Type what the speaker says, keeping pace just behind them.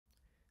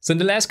So in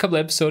the last couple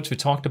episodes, we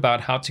talked about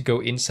how to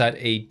go inside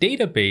a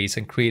database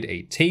and create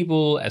a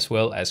table, as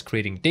well as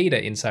creating data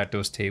inside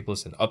those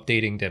tables and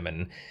updating them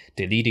and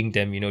deleting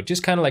them,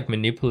 just kind of like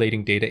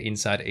manipulating data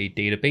inside a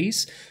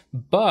database.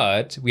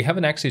 But we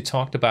haven't actually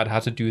talked about how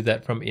to do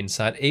that from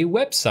inside a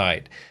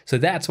website. So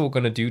that's what we're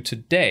going to do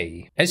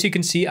today. As you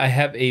can see, I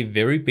have a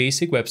very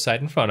basic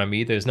website in front of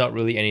me. There's not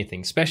really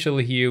anything special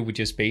here. We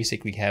just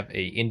basically have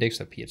a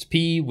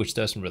index.php, which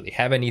doesn't really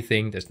have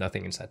anything. There's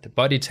nothing inside the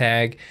body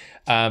tag.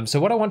 So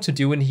what I want to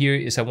do in here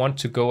is I want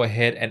to go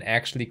ahead and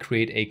actually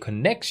create a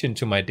connection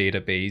to my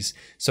database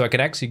so I can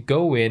actually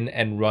go in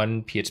and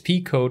run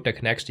PHP code that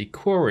can actually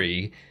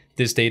query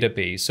this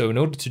database. So in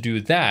order to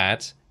do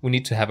that, we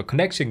need to have a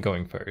connection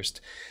going first.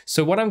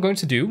 So what I'm going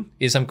to do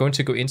is I'm going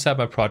to go inside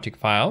my project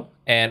file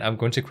and I'm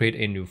going to create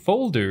a new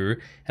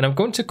folder and I'm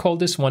going to call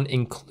this one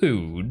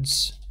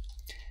includes.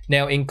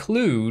 Now,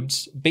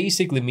 includes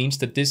basically means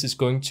that this is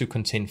going to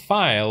contain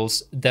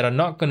files that are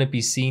not going to be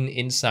seen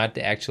inside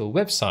the actual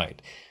website.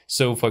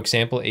 So for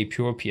example, a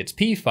pure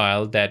PHP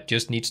file that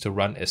just needs to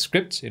run a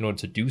script in order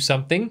to do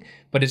something,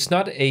 but it's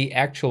not an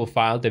actual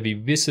file that we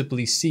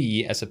visibly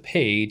see as a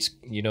page,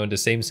 in the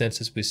same sense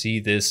as we see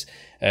this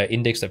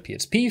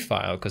index.php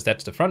file, because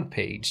that's the front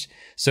page.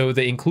 So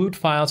the include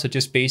files are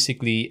just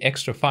basically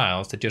extra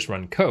files that just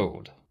run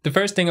code. The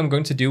first thing I'm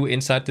going to do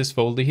inside this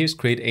folder here is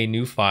create a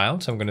new file.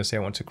 So I'm going to say I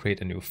want to create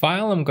a new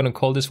file. I'm going to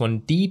call this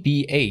one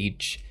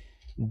dbh.inc.php,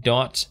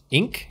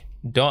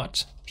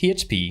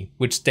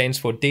 which stands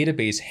for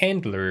database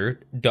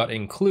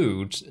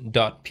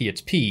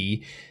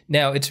handler.includes.php.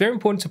 Now, it's very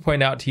important to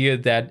point out here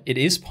that it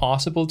is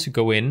possible to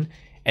go in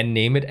and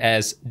name it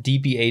as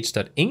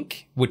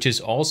dbh.inc, which is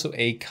also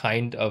a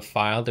kind of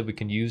file that we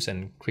can use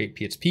and create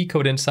PHP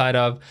code inside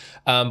of.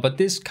 But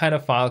this kind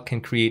of file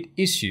can create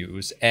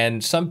issues.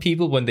 And some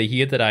people, when they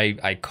hear that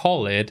I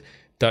call it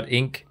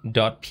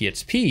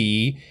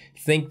 .inc.php,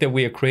 think that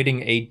we are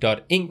creating a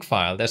 .inc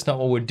file. That's not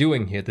what we're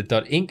doing here. The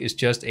 .inc is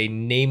just a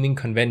naming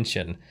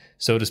convention,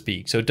 so to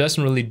speak. So it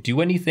doesn't really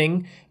do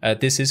anything.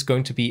 This is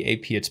going to be a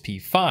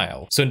PHP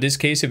file. So in this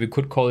case, we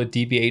could call it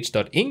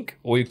dbh.inc,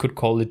 or you could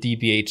call it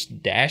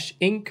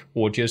dbh-inc,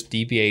 or just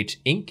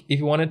dbh-inc if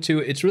you wanted to.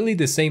 It's really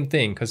the same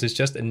thing because it's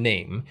just a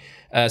name.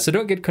 So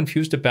don't get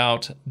confused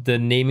about the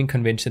naming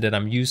convention that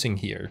I'm using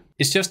here.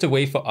 It's just a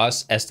way for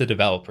us as the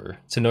developer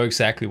to know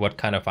exactly what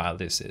kind of file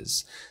this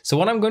is. So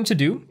what I'm going to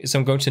do is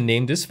I'm going to name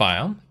this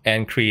file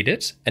and create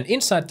it. And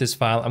inside this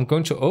file, I'm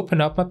going to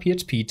open up my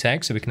PHP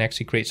tag so we can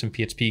actually create some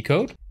PHP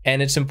code.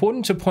 And it's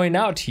important to point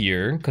out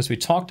here, because we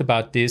talked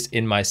about this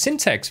in my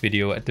syntax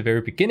video at the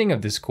very beginning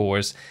of this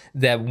course,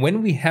 that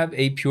when we have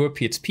a pure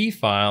PHP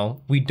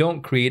file, we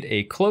don't create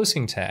a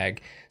closing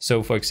tag.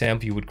 So for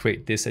example, you would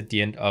create this at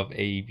the end of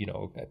a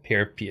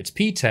pair of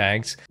PHP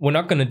tags. We're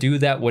not going to do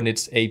that when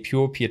it's a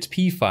pure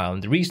PHP file.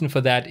 And the reason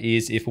for that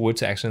is if we were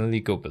to accidentally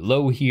go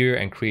below here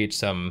and create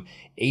some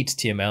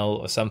HTML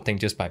or something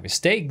just by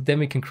mistake, then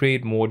we can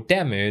create more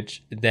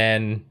damage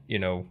than,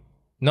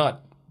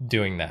 not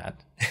doing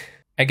that.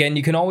 Again,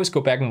 you can always go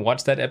back and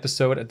watch that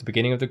episode at the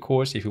beginning of the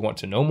course if you want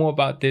to know more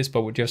about this,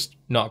 but we're just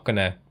not going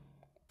to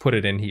put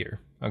it in here.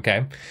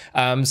 Okay,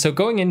 so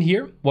going in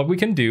here, what we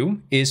can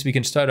do is we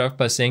can start off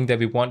by saying that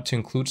we want to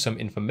include some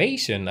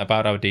information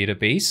about our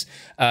database.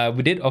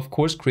 We did, of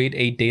course, create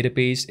a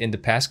database in the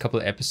past couple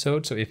of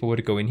episodes. So if we were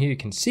to go in here, you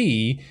can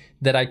see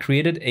that I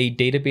created a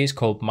database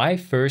called My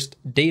First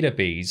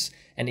Database.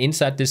 And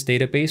inside this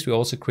database, we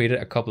also created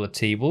a couple of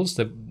tables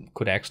that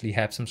could actually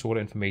have some sort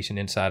of information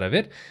inside of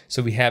it.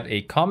 So we have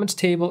a comments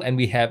table and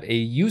we have a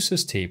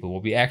users table where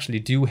we actually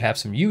do have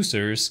some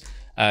users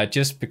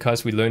just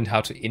because we learned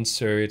how to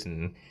insert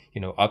and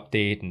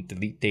update and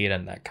delete data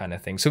and that kind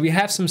of thing. So we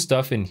have some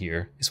stuff in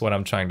here is what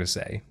I'm trying to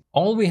say.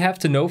 All we have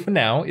to know for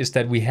now is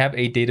that we have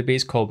a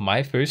database called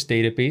My First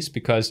Database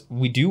because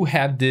we do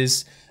have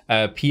this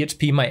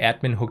PHP My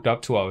Admin hooked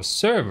up to our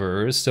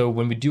server. So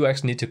when we do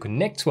actually need to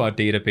connect to our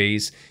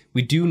database,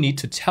 we do need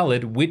to tell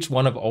it which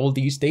one of all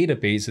these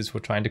databases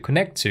we're trying to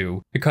connect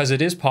to, because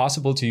it is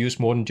possible to use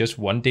more than just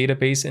one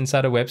database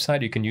inside a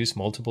website. You can use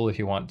multiple if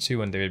you want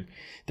to, and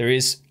there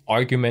is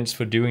arguments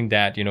for doing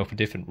that, for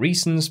different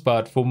reasons.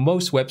 But for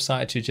most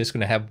websites, you're just going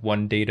to have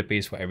one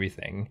database for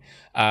everything.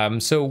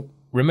 So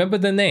remember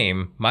the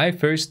name, My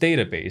First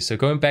Database. So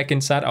going back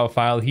inside our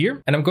file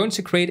here, and I'm going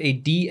to create a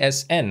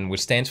DSN,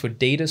 which stands for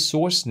Data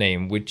Source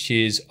Name, which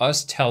is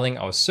us telling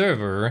our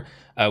server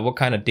what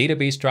kind of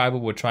database driver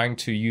we're trying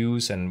to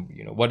use, and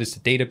what is the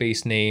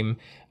database name,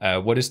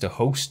 what is the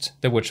host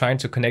that we're trying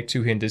to connect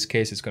to. Here in this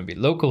case, it's going to be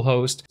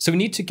localhost. So we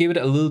need to give it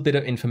a little bit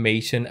of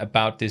information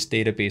about this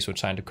database we're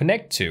trying to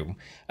connect to.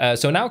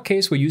 So in our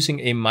case, we're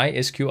using a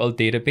MySQL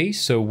database.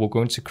 So we're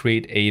going to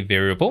create a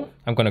variable.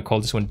 I'm going to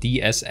call this one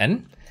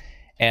DSN.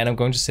 And I'm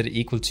going to set it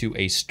equal to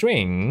a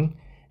string.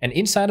 And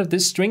inside of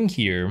this string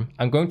here,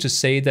 I'm going to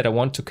say that I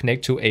want to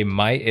connect to a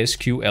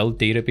MySQL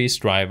database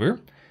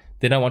driver.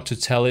 Then I want to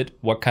tell it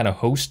what kind of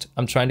host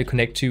I'm trying to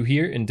connect to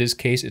here. In this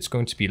case, it's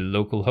going to be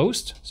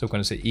localhost. So I'm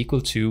going to say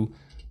equal to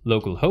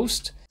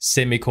localhost,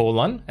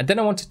 semicolon, and then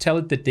I want to tell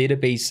it the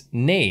database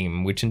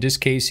name, which in this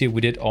case here,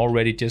 we did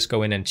already just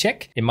go in and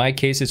check. In my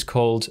case, it's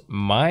called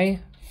my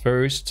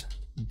first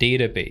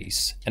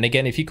database. And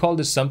again, if you called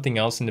this something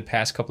else in the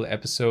past couple of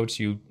episodes,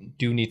 you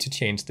do need to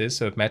change this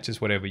so it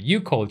matches whatever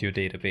you called your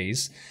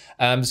database.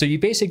 So you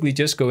basically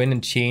just go in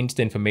and change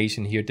the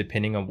information here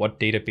depending on what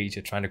database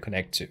you're trying to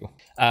connect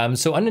to.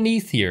 So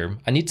underneath here,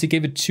 I need to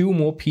give it 2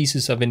 more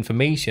pieces of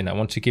information. I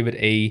want to give it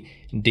a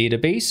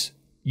database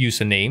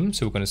username.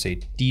 So we're going to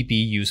say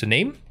DB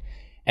username.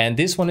 And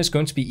this one is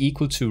going to be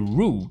equal to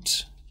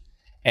root.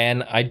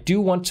 And I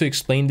do want to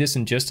explain this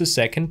in just a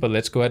second, but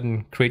let's go ahead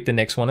and create the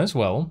next one as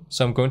well.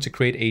 So I'm going to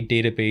create a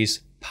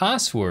database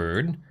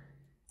password,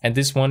 and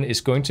this one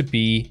is going to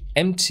be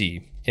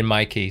empty in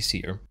my case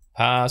here.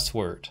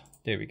 Password,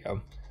 there we go.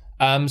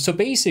 So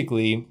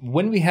basically,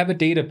 when we have a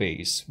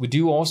database, we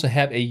do also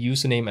have a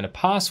username and a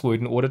password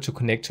in order to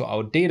connect to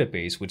our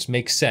database, which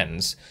makes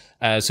sense.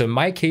 So in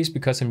my case,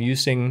 because I'm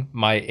using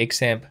my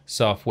XAMPP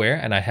software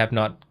and I have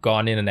not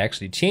gone in and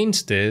actually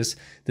changed this,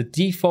 the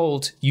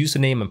default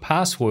username and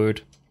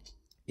password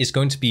is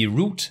going to be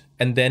root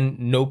and then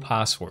no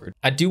password.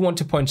 I do want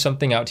to point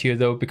something out here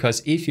though,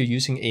 because if you're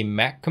using a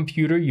Mac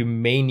computer, you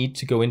may need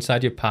to go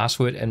inside your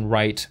password and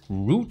write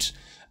root.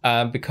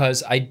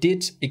 Because I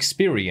did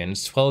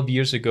experience 12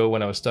 years ago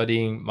when I was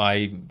studying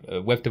my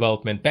web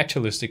development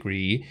bachelor's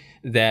degree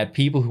that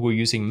people who were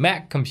using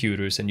Mac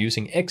computers and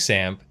using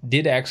XAMPP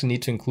did actually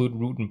need to include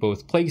root in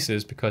both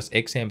places because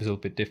XAMPP is a little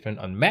bit different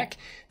on Mac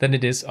than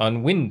it is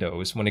on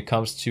Windows when it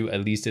comes to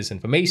at least this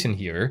information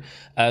here.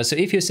 So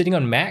if you're sitting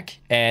on Mac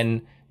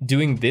and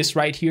doing this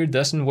right here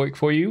doesn't work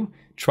for you,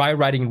 try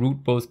writing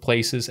root both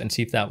places and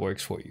see if that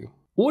works for you.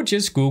 Or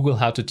just Google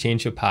how to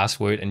change your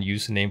password and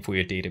username for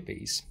your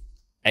database.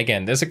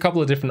 Again, there's a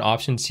couple of different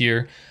options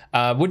here.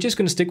 We're just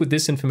going to stick with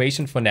this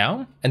information for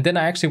now. And then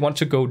I actually want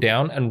to go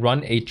down and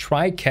run a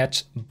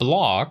try-catch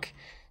block.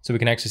 So we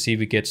can actually see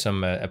we get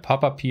some a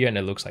pop-up here and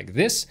it looks like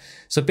this.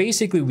 So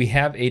basically we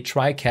have a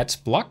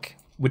try-catch block,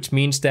 which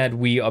means that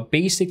we are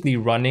basically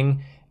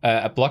running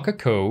a block of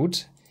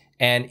code.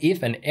 And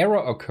if an error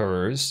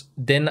occurs,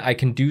 then I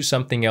can do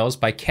something else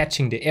by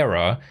catching the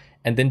error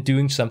and then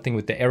doing something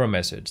with the error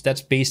message.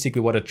 That's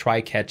basically what a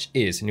try-catch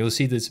is. And you'll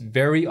see this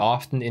very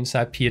often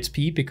inside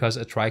PHP because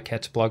a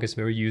try-catch block is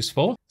very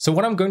useful. So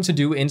what I'm going to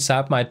do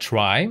inside my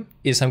try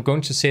is I'm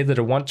going to say that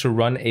I want to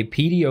run a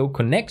PDO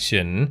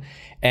connection.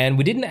 And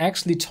we didn't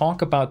actually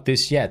talk about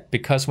this yet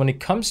because when it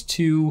comes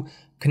to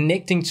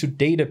connecting to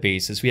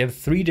databases, we have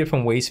 3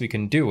 different ways we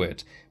can do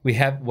it. We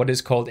have what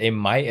is called a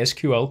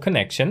MySQL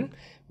connection,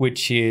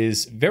 which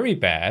is very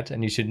bad,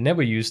 and you should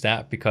never use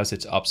that because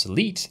it's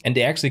obsolete. And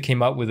they actually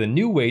came out with a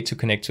new way to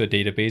connect to a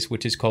database,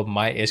 which is called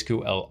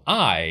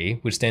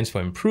MySQLi, which stands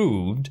for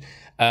improved.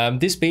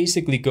 This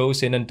basically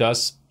goes in and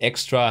does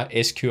extra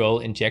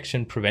SQL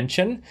injection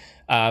prevention.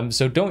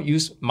 So don't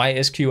use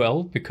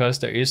MySQL because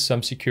there is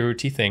some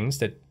security things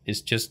that is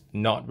just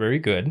not very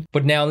good.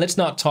 But now let's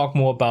not talk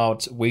more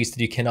about ways that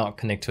you cannot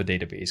connect to a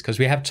database because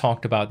we have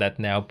talked about that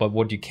now. But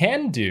what you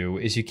can do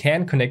is you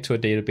can connect to a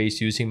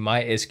database using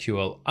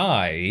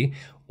MySQLi,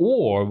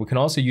 or we can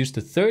also use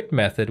the third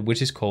method,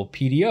 which is called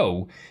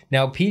PDO.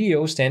 Now,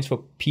 PDO stands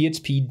for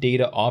PHP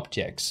Data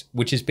Objects,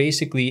 which is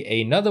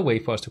basically another way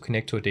for us to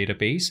connect to a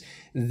database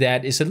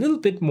that is a little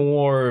bit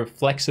more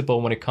flexible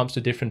when it comes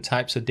to different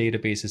types of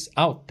databases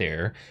out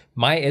there.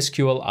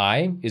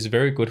 MySQLi is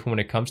very good when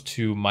it comes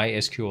to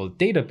MySQL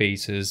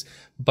databases,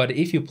 but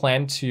if you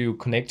plan to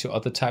connect to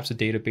other types of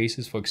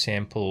databases, for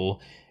example,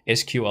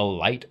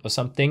 SQLite or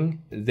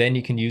something, then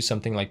you can use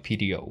something like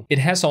PDO. It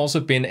has also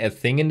been a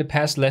thing in the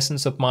past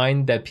lessons of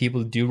mine that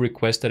people do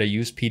request that I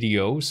use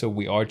PDO, so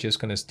we are just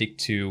going to stick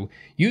to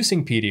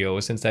using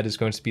PDO since that is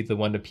going to be the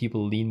one that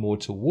people lean more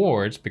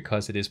towards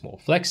because it is more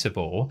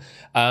flexible.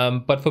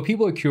 But for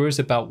people who are curious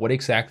about what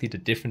exactly the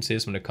difference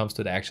is when it comes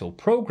to the actual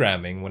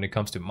programming, when it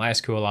comes to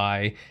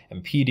MySQLi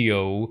and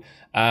PDO,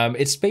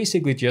 it's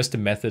basically just the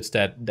methods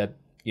that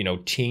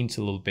change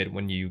a little bit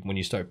when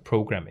you start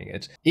programming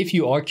it. If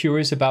you are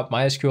curious about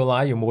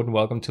MySQLi, you're more than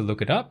welcome to look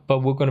it up, but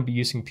we're going to be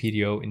using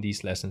PDO in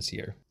these lessons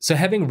here. So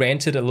having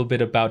ranted a little bit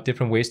about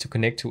different ways to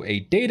connect to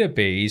a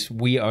database,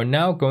 we are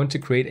now going to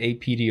create a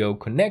PDO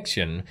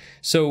connection.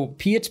 So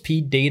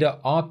PHP Data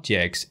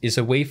Objects is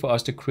a way for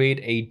us to create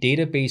a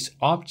database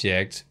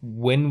object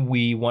when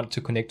we want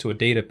to connect to a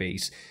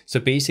database. So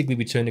basically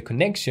we turn a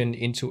connection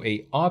into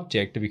an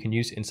object that we can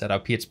use inside our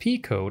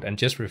PHP code and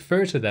just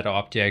refer to that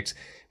object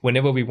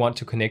whenever we want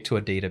to connect to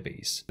a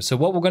database. So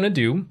what we're going to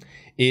do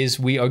is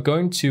we are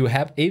going to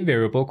have a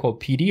variable called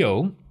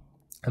PDO.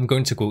 I'm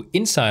going to go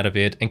inside of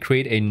it and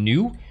create a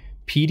new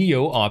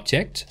PDO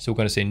object. So we're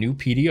going to say new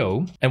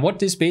PDO. And what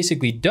this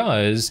basically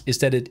does is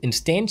that it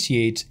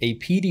instantiates a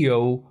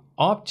PDO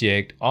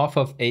object off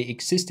of a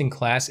existing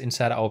class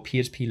inside our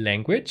PHP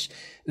language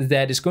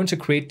that is going to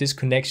create this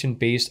connection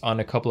based on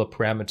a couple of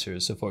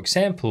parameters. So for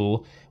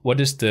example, what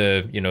is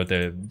the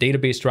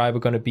database driver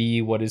going to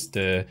be? What is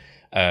the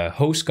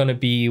host going to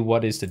be?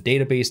 What is the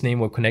database name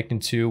we're connecting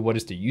to? What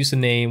is the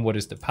username? What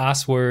is the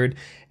password?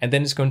 And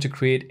then it's going to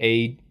create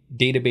a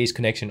database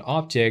connection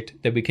object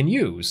that we can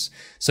use.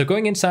 So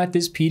going inside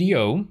this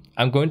PDO,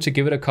 I'm going to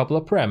give it a couple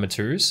of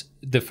parameters.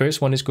 The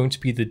first one is going to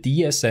be the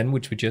DSN,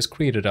 which we just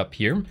created up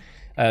here.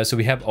 So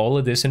we have all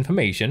of this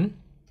information.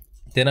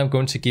 Then I'm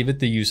going to give it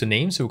the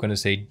username. So we're going to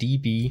say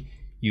DB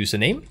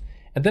username.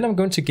 And then I'm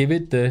going to give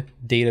it the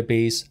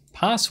database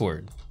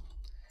password.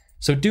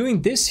 So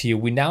doing this here,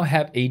 we now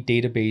have a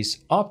database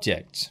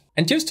object.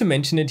 And just to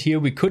mention it here,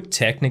 we could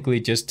technically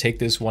just take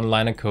this one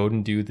line of code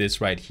and do this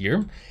right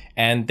here.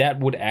 And that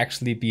would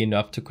actually be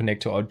enough to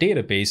connect to our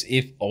database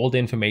if all the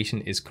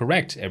information is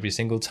correct every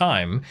single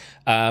time.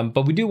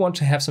 But we do want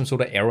to have some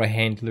sort of error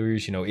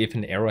handlers. If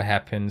an error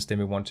happens, then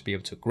we want to be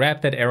able to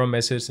grab that error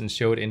message and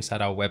show it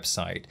inside our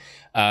website.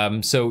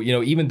 So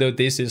even though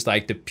this is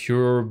like the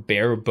pure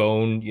bare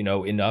bone,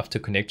 enough to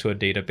connect to a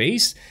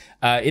database,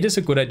 it is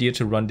a good idea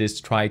to run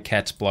this try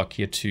catch block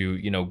here to,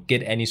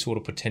 get any sort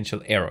of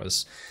potential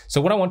errors. So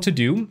what I want to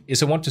do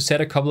is I want to set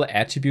a couple of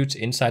attributes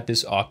inside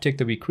this object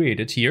that we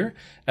created here.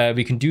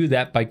 We can do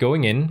that by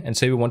going in and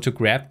say we want to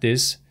grab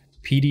this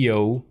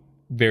PDO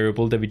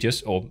variable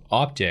that or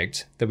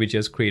object that we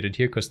just created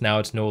here, because now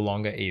it's no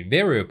longer a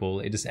variable,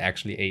 it is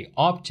actually a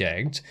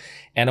object.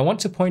 And I want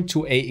to point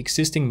to a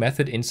existing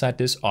method inside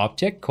this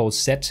object called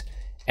set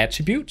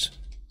attribute,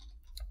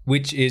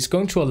 which is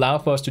going to allow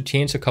for us to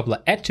change a couple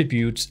of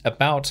attributes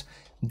about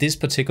this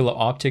particular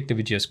object that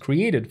we just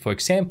created. For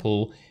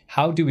example,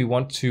 how do we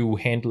want to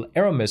handle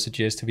error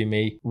messages that we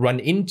may run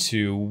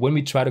into when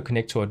we try to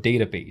connect to our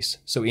database?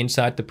 So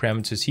inside the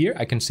parameters here,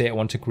 I can say I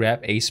want to grab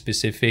a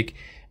specific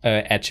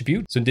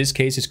attribute. So in this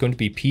case, it's going to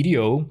be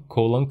PDO :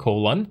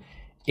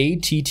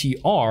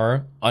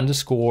 attr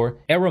underscore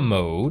error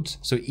mode.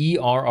 So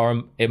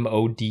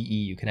ERRMODE,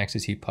 you can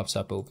actually see it pops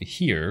up over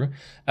here.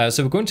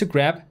 So we're going to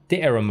grab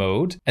the error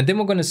mode, and then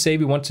we're going to say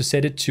we want to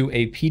set it to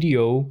a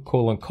PDO :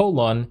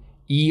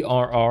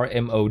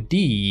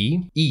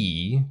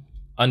 ERRMODE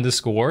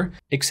underscore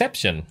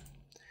exception.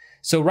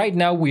 So right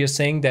now we are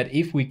saying that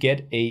if we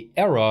get a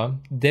error,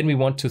 then we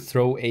want to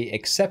throw a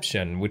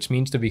exception, which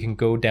means that we can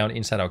go down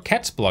inside our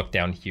catch block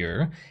down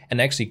here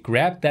and actually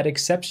grab that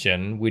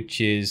exception,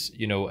 which is,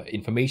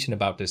 information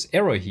about this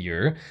error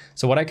here.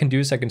 So what I can do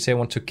is I can say I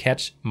want to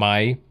catch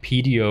my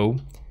PDO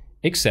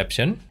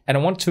exception, and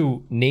I want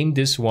to name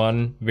this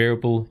one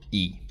variable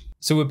E.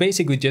 So we're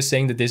basically just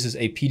saying that this is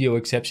a PDO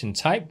exception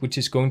type, which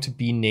is going to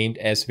be named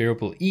as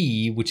variable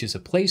E, which is a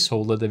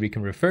placeholder that we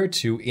can refer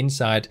to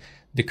inside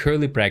the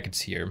curly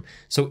brackets here.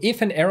 So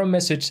if an error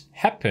message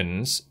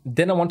happens,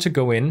 then I want to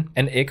go in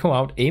and echo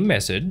out a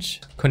message,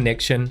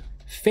 connection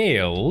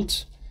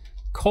failed, :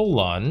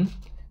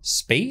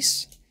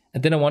 space,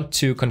 and then I want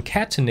to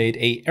concatenate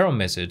a error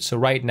message. So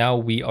right now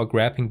we are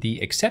grabbing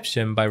the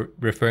exception by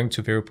referring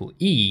to variable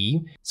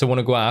E. So I want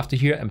to go after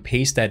here and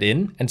paste that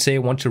in and say I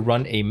want to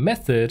run a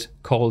method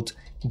called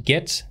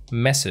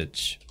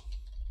getMessage,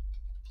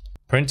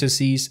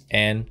 parentheses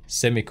and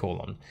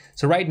semicolon.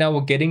 So right now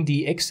we're getting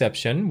the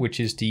exception, which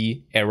is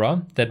the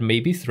error that may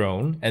be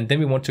thrown, and then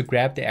we want to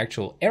grab the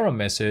actual error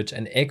message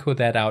and echo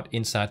that out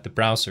inside the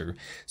browser.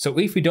 So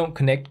if we don't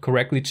connect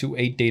correctly to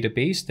a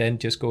database, then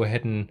just go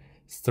ahead and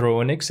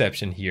throw an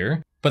exception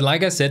here. But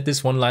like I said,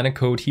 this one line of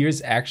code here is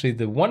actually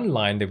the one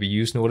line that we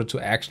use in order to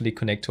actually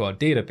connect to our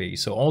database.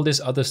 So all this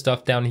other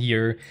stuff down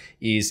here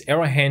is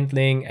error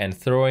handling and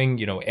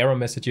throwing, error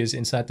messages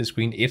inside the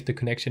screen if the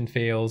connection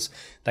fails,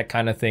 that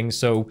kind of thing.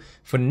 So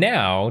for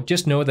now,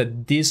 just know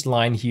that this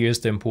line here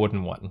is the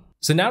important one.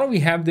 So now that we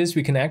have this,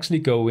 we can actually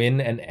go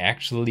in and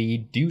actually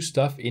do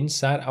stuff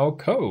inside our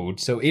code.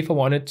 So if I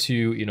wanted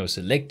to,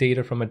 select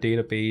data from a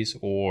database,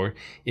 or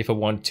if I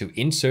want to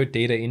insert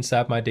data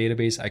inside my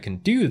database, I can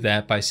do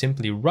that by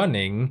simply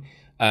running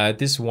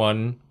this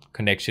one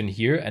connection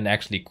here and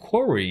actually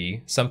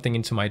query something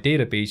into my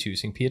database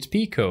using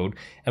PHP code.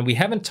 And we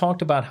haven't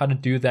talked about how to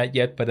do that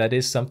yet, but that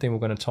is something we're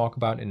going to talk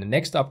about in the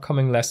next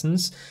upcoming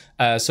lessons.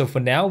 So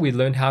for now, we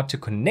learned how to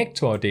connect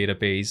to our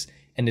database.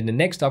 And in the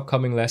next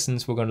upcoming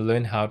lessons, we're going to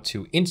learn how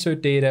to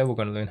insert data. We're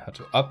going to learn how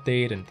to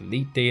update and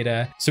delete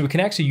data, so we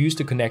can actually use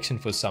the connection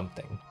for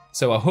something.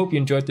 So I hope you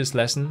enjoyed this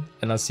lesson,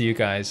 and I'll see you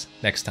guys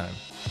next time.